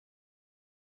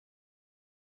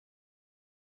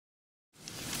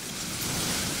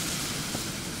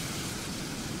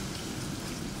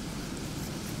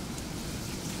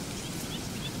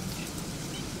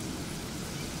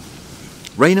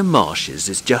Rainham Marshes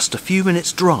is just a few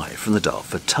minutes' drive from the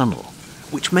Dartford Tunnel,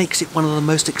 which makes it one of the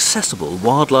most accessible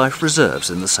wildlife reserves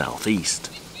in the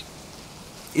southeast.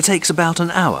 It takes about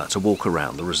an hour to walk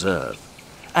around the reserve,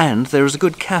 and there is a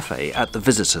good cafe at the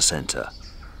visitor centre.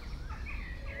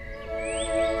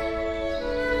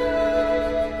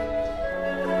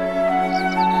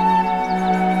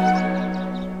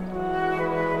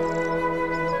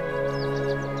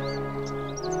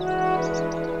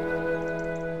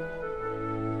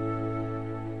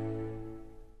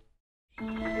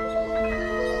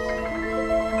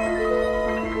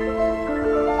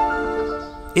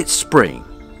 It's spring,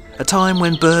 a time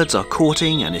when birds are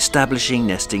courting and establishing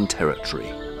nesting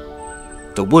territory.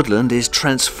 The woodland is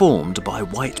transformed by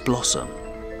white blossom.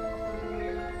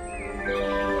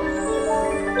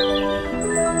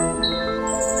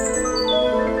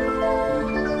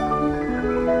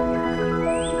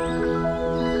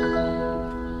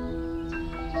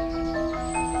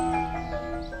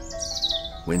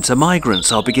 Winter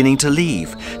migrants are beginning to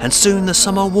leave, and soon the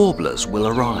summer warblers will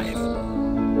arrive.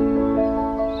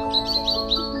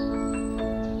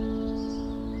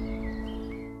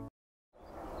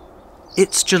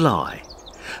 It's July.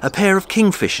 A pair of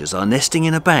kingfishers are nesting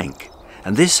in a bank,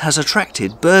 and this has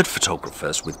attracted bird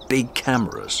photographers with big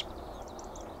cameras.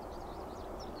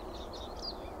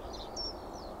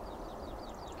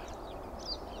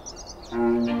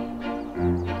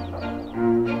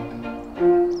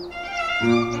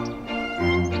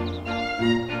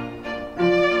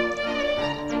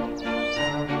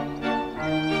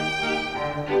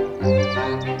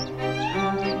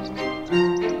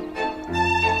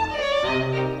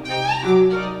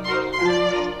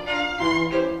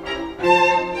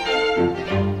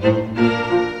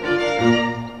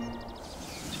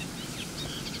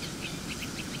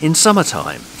 In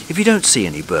summertime, if you don't see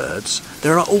any birds,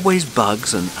 there are always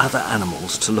bugs and other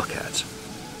animals to look at.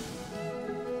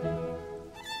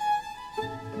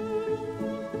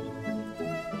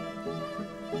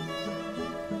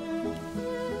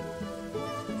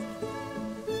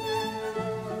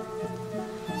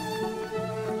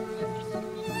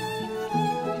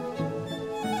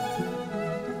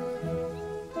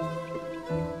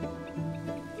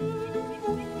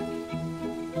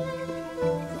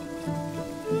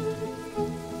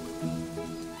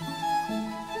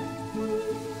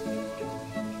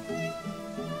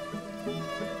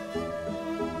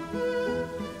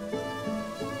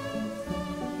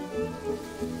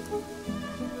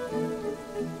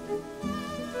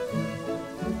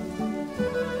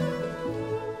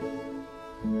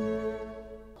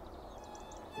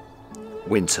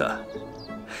 Winter.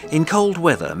 In cold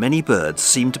weather, many birds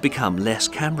seem to become less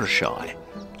camera shy,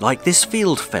 like this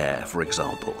fieldfare, for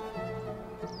example.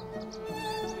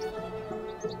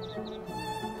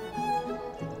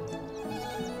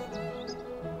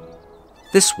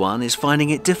 This one is finding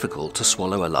it difficult to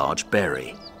swallow a large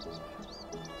berry.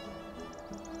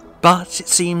 But it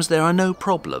seems there are no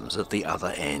problems at the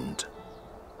other end.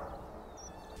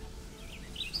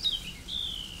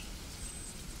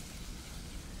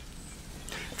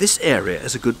 This area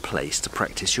is a good place to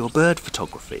practice your bird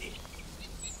photography.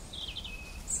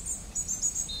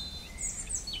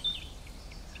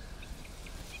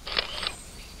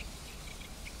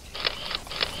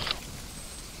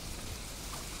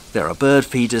 There are bird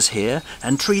feeders here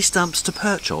and tree stumps to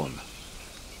perch on.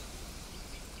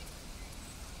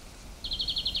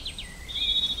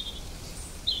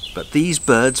 But these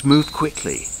birds move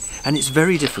quickly, and it's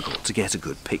very difficult to get a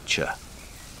good picture.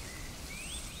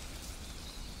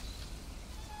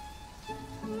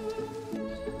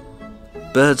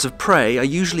 Birds of prey are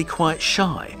usually quite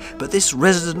shy, but this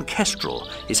resident kestrel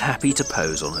is happy to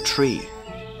pose on a tree.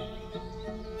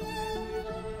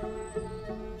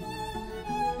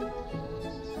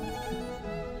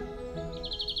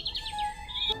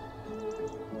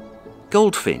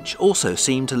 Goldfinch also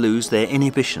seem to lose their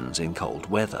inhibitions in cold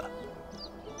weather.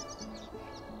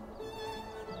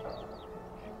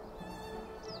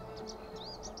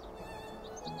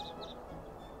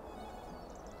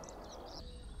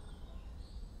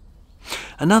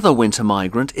 Another winter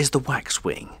migrant is the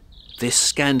waxwing. This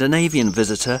Scandinavian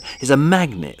visitor is a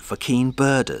magnet for keen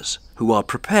birders who are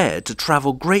prepared to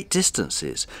travel great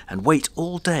distances and wait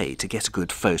all day to get a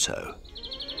good photo.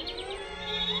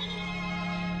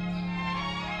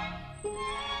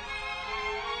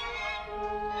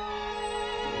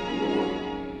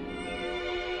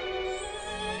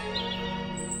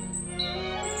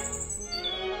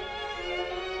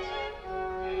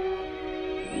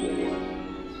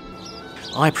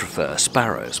 I prefer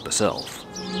sparrows myself.